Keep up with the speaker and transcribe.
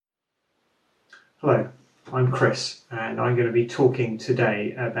Hello, I'm Chris, and I'm going to be talking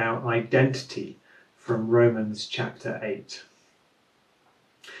today about identity from Romans chapter 8.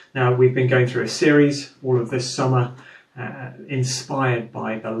 Now, we've been going through a series all of this summer, inspired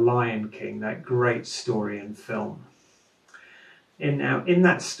by The Lion King, that great story and film. In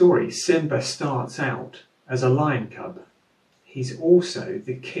that story, Simba starts out as a lion cub. He's also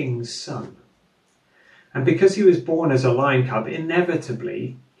the king's son. And because he was born as a lion cub,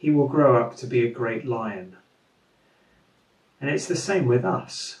 inevitably, he will grow up to be a great lion. And it's the same with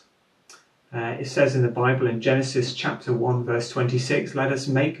us. It says in the Bible in Genesis chapter 1 verse 26, let us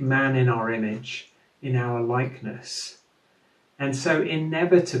make man in our image, in our likeness. And so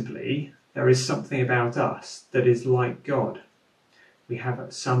inevitably there is something about us that is like God. We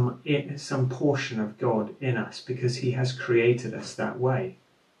have some portion of God in us because he has created us that way.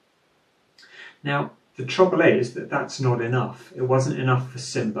 Now, the trouble is that that's not enough. It wasn't enough for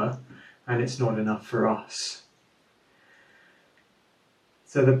Simba, and it's not enough for us.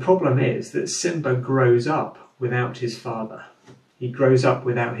 So the problem is that Simba grows up without his father. He grows up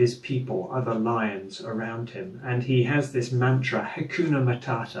without his people, other lions around him, and he has this mantra, Hakuna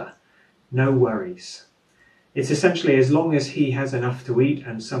Matata, no worries. It's essentially as long as he has enough to eat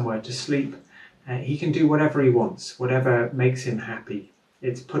and somewhere to sleep, he can do whatever he wants, whatever makes him happy.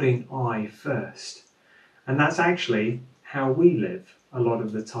 It's putting I first. And that's actually how we live a lot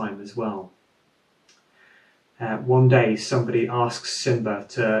of the time as well. One day somebody asks Simba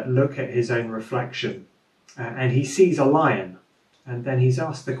to look at his own reflection and he sees a lion, and then he's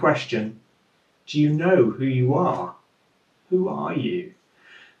asked the question, do you know who you are? Who are you?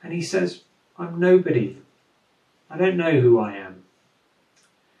 And he says, I'm nobody. I don't know who I am.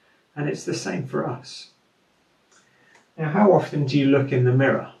 And it's the same for us. Now, how often do you look in the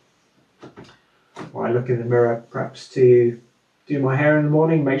mirror? Well, I look in the mirror perhaps to do my hair in the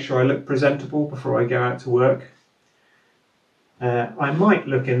morning, make sure I look presentable before I go out to work. I might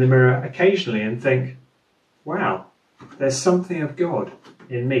look in the mirror occasionally and think, wow, there's something of God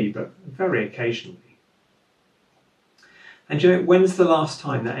in me, but very occasionally. And you know, when's the last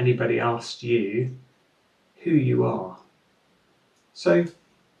time that anybody asked you who you are? So,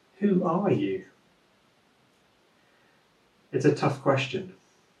 who are you? It's a tough question.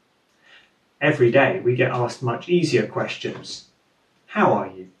 Every day we get asked much easier questions. How are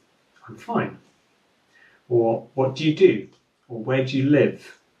you? I'm fine. Or what do you do? Or where do you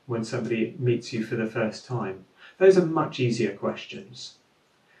live when somebody meets you for the first time? Those are much easier questions.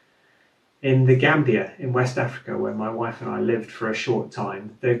 In the Gambia, in West Africa, where my wife and I lived for a short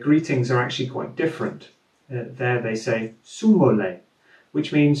time, the greetings are actually quite different. There they say, Sumole,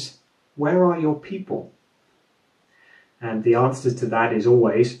 which means, where are your people? And the answer to that is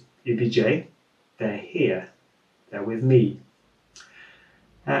always, Ibije, they're here, they're with me.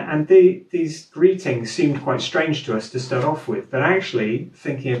 And these greetings seemed quite strange to us to start off with, but actually,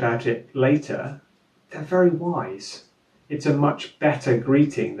 thinking about it later, they're very wise. It's a much better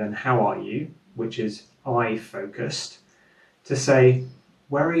greeting than how are you, which is I focused, to say,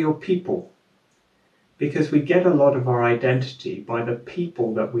 where are your people? Because we get a lot of our identity by the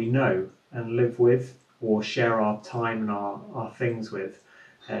people that we know and live with or share our time and our things with.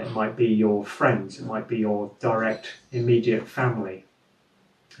 It might be your friends, it might be your direct, immediate family.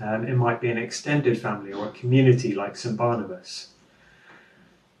 It might be an extended family or a community like St. Barnabas.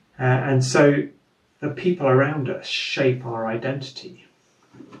 And so the people around us shape our identity.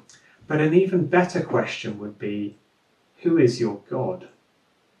 But an even better question would be, who is your God?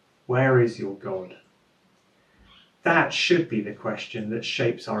 Where is your God? That should be the question that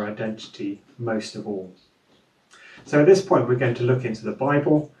shapes our identity most of all. So at this point we're going to look into the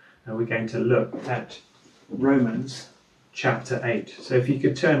Bible and we're going to look at Romans chapter 8. So if you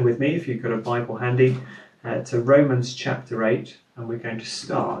could turn with me, if you've got a Bible handy, to Romans chapter 8, and we're going to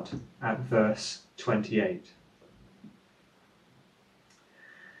start at verse 28.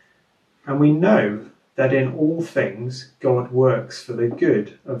 And we know that in all things God works for the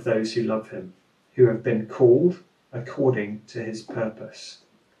good of those who love him, who have been called according to his purpose.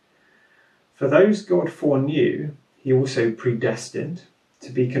 For those God foreknew, he also predestined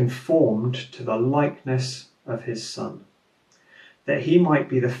to be conformed to the likeness of his Son, that he might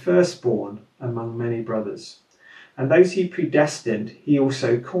be the firstborn among many brothers. And those he predestined, he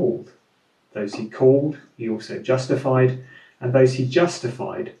also called. Those he called, he also justified. And those he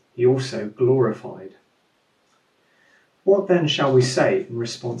justified, he also glorified. What then shall we say in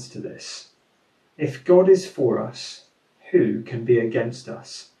response to this? If God is for us, who can be against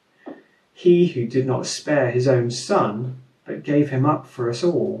us? He who did not spare his own Son, but gave him up for us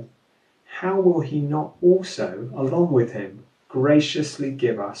all, how will he not also, along with him, graciously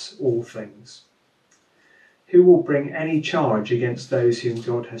give us all things? Who will bring any charge against those whom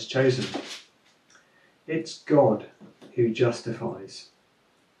God has chosen? It's God who justifies.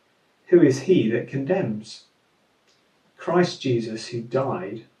 Who is he that condemns? Christ Jesus, who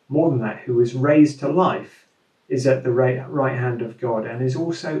died, more than that, who was raised to life, is at the right hand of God and is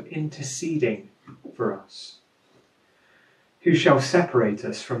also interceding for us. Who shall separate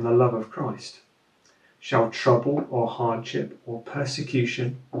us from the love of Christ? Shall trouble or hardship or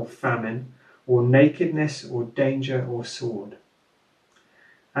persecution or famine or nakedness or danger or sword?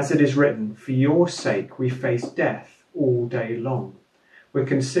 As it is written, for your sake we face death all day long. We're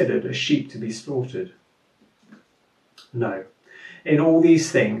considered as sheep to be slaughtered. No, in all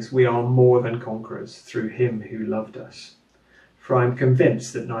these things we are more than conquerors through him who loved us. For I am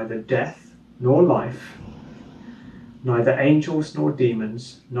convinced that neither death nor life, neither angels nor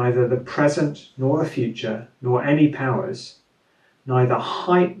demons, neither the present nor the future, nor any powers, neither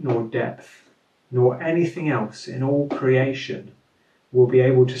height nor depth, nor anything else in all creation will be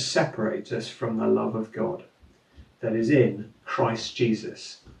able to separate us from the love of God that is in Christ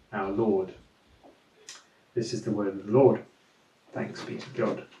Jesus our Lord. This is the word of the Lord. Thanks be to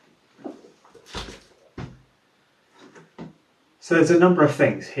God. So there's a number of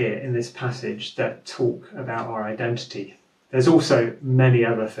things here in this passage that talk about our identity. There's also many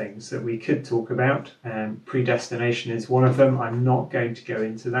other things that we could talk about. Predestination is one of them. I'm not going to go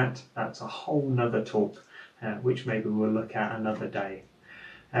into that. That's a whole nother talk, which maybe we'll look at another day.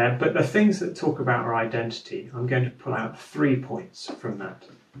 But the things that talk about our identity, I'm going to pull out 3 points from that.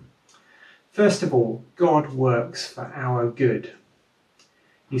 First of all, God works for our good.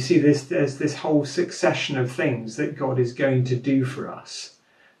 You see, there's this whole succession of things that God is going to do for us.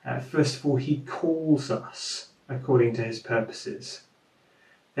 First of all, he calls us according to his purposes.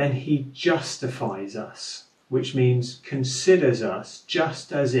 Then he justifies us, which means considers us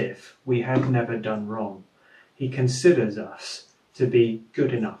just as if we had never done wrong. He considers us to be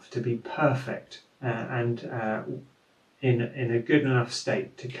good enough, to be perfect, and in a good enough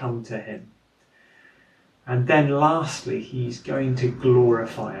state to come to him. And then lastly, he's going to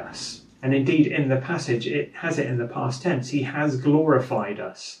glorify us. And indeed, in the passage, it has it in the past tense. He has glorified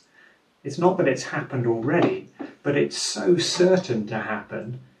us. It's not that it's happened already, but it's so certain to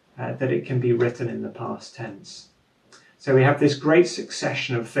happen that it can be written in the past tense. So we have this great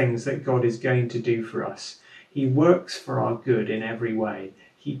succession of things that God is going to do for us. He works for our good in every way.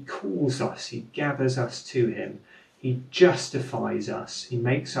 He calls us. He gathers us to him. He justifies us. He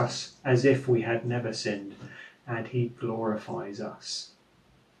makes us as if we had never sinned, and he glorifies us.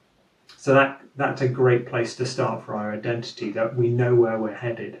 So that's a great place to start for our identity, that we know where we're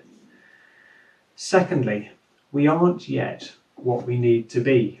headed. Secondly, we aren't yet what we need to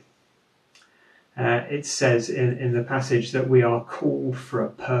be. It says in the passage that we are called for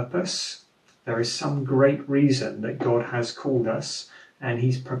a purpose. There is some great reason that God has called us, and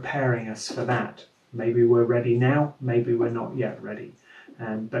he's preparing us for that. Maybe we're ready now, maybe we're not yet ready.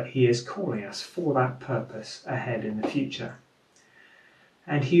 But he is calling us for that purpose ahead in the future.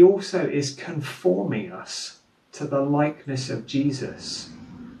 And he also is conforming us to the likeness of Jesus.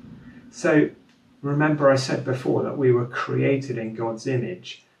 So remember I said before that we were created in God's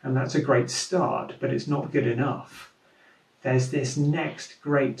image, and that's a great start, but it's not good enough. There's this next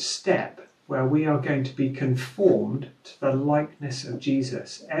great step where we are going to be conformed to the likeness of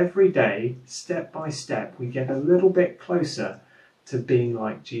Jesus. Every day, step by step, we get a little bit closer to being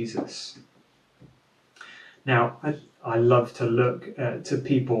like Jesus. Now, I love to look to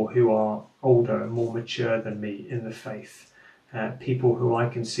people who are older and more mature than me in the faith, people who I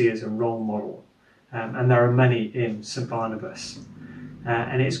can see as a role model. And there are many in St. Barnabas.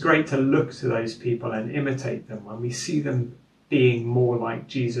 And it's great to look to those people and imitate them when we see them being more like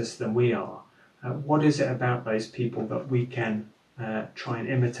Jesus than we are. What is it about those people that we can try and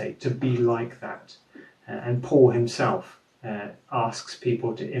imitate, to be like that? And Paul himself asks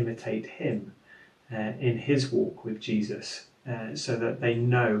people to imitate him in his walk with Jesus, so that they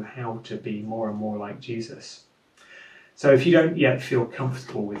know how to be more and more like Jesus. So if you don't yet feel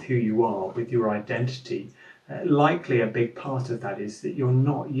comfortable with who you are, with your identity, likely a big part of that is that you're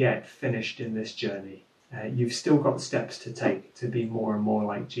not yet finished in this journey. You've still got steps to take to be more and more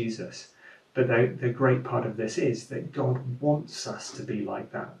like Jesus. But the great part of this is that God wants us to be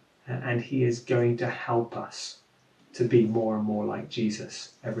like that. And he is going to help us to be more and more like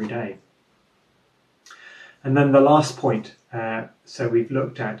Jesus every day. And then the last point, so we've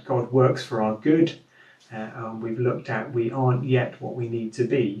looked at God works for our good. We've looked at we aren't yet what we need to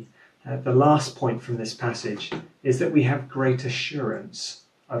be. The last point from this passage is that we have great assurance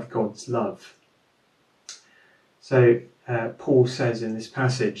of God's love. So Paul says in this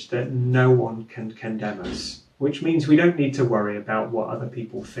passage that no one can condemn us. which means we don't need to worry about what other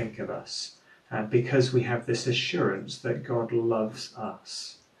people think of us, because we have this assurance that God loves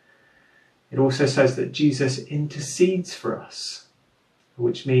us. It also says that Jesus intercedes for us,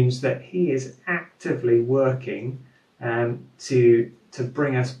 which means that he is actively working to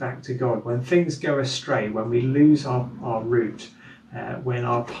bring us back to God. When things go astray, when we lose our route, when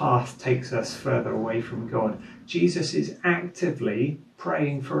our path takes us further away from God, Jesus is actively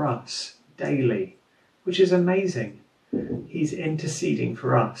praying for us daily, which is amazing. He's interceding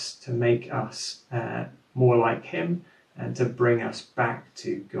for us to make us more like him and to bring us back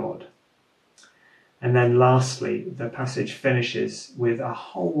to God. And then lastly, the passage finishes with a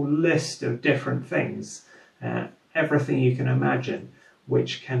whole list of different things, everything you can imagine,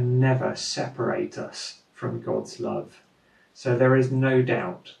 which can never separate us from God's love. So there is no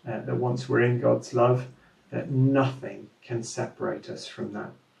doubt that once we're in God's love, that nothing can separate us from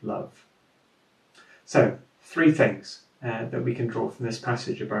that love. So, 3 things that we can draw from this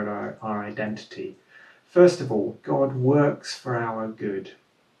passage about our identity. First of all, God works for our good.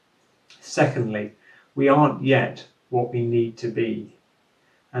 Secondly, we aren't yet what we need to be.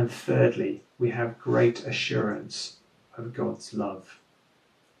 And thirdly, we have great assurance of God's love.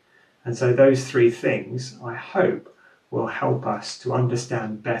 And so those 3 things, I hope, will help us to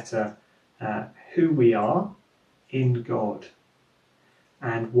understand better who we are in God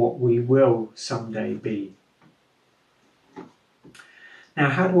and what we will someday be. Now,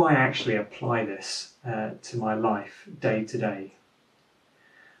 how do I actually apply this to my life day to day?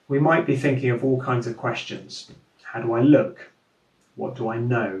 We might be thinking of all kinds of questions. How do I look? What do I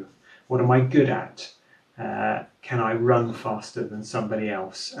know? What am I good at? Can I run faster than somebody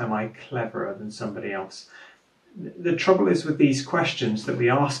else? Am I cleverer than somebody else? The trouble is with these questions that we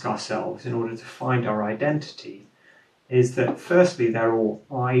ask ourselves in order to find our identity is that firstly they're all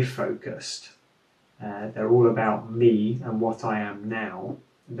I-focused. They're all about me and what I am now.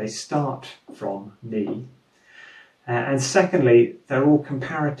 They start from me. And secondly, they're all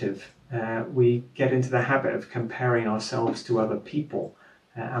comparative. We get into the habit of comparing ourselves to other people.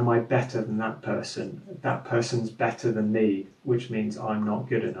 Am I better than that person? That person's better than me, which means I'm not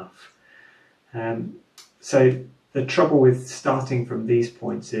good enough. So the trouble with starting from these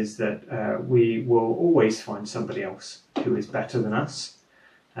points is that we will always find somebody else who is better than us.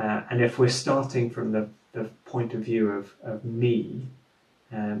 And if we're starting from the point of view of me,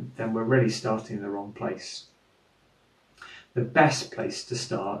 then we're really starting in the wrong place. The best place to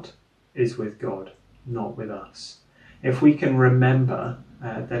start is with God, not with us. If we can remember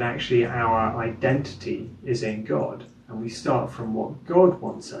that actually our identity is in God, and we start from what God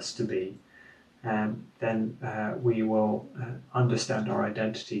wants us to be, then we will understand our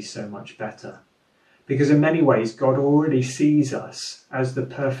identity so much better. Because in many ways, God already sees us as the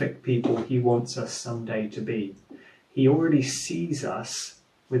perfect people he wants us someday to be. He already sees us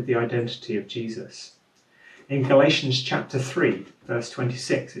with the identity of Jesus. In Galatians chapter 3, verse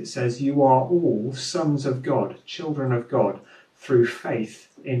 26, it says, "You are all sons of God, children of God, through faith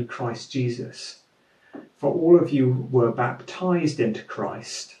in Christ Jesus. For all of you were baptized into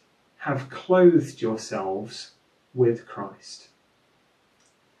Christ, have clothed yourselves with Christ."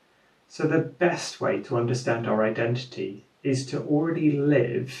 So the best way to understand our identity is to already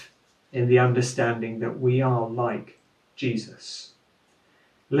live in the understanding that we are like Jesus.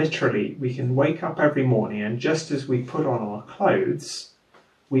 Literally, we can wake up every morning and just as we put on our clothes,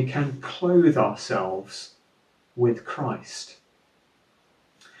 we can clothe ourselves with Christ.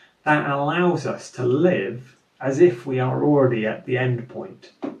 That allows us to live as if we are already at the end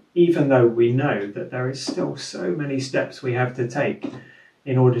point, even though we know that there is still so many steps we have to take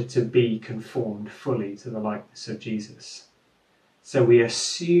in order to be conformed fully to the likeness of Jesus. So we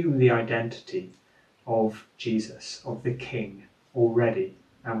assume the identity of Jesus, of the King, already,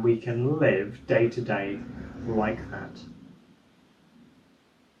 and we can live day to day like that.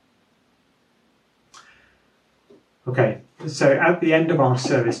 Okay, so at the end of our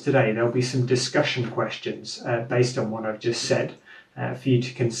service today, there'll be some discussion questions based on what I've just said for you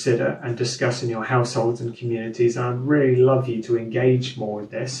to consider and discuss in your households and communities. And I'd really love you to engage more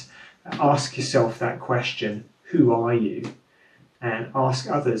with this. Ask yourself that question, who are you? And ask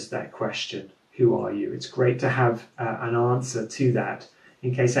others that question, who are you? It's great to have an answer to that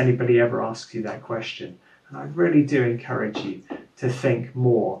in case anybody ever asks you that question. And I really do encourage you to think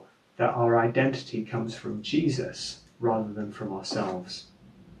more that our identity comes from Jesus rather than from ourselves.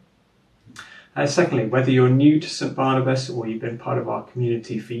 Secondly, whether you're new to St Barnabas or you've been part of our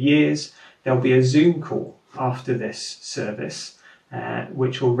community for years, there'll be a Zoom call after this service,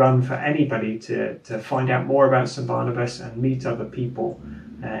 which will run for anybody to find out more about St Barnabas and meet other people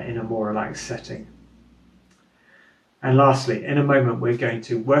in a more relaxed setting. And lastly, in a moment we're going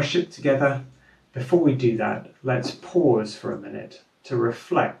to worship together. Before we do that, let's pause for a minute to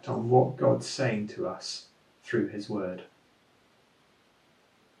reflect on what God's saying to us through his word.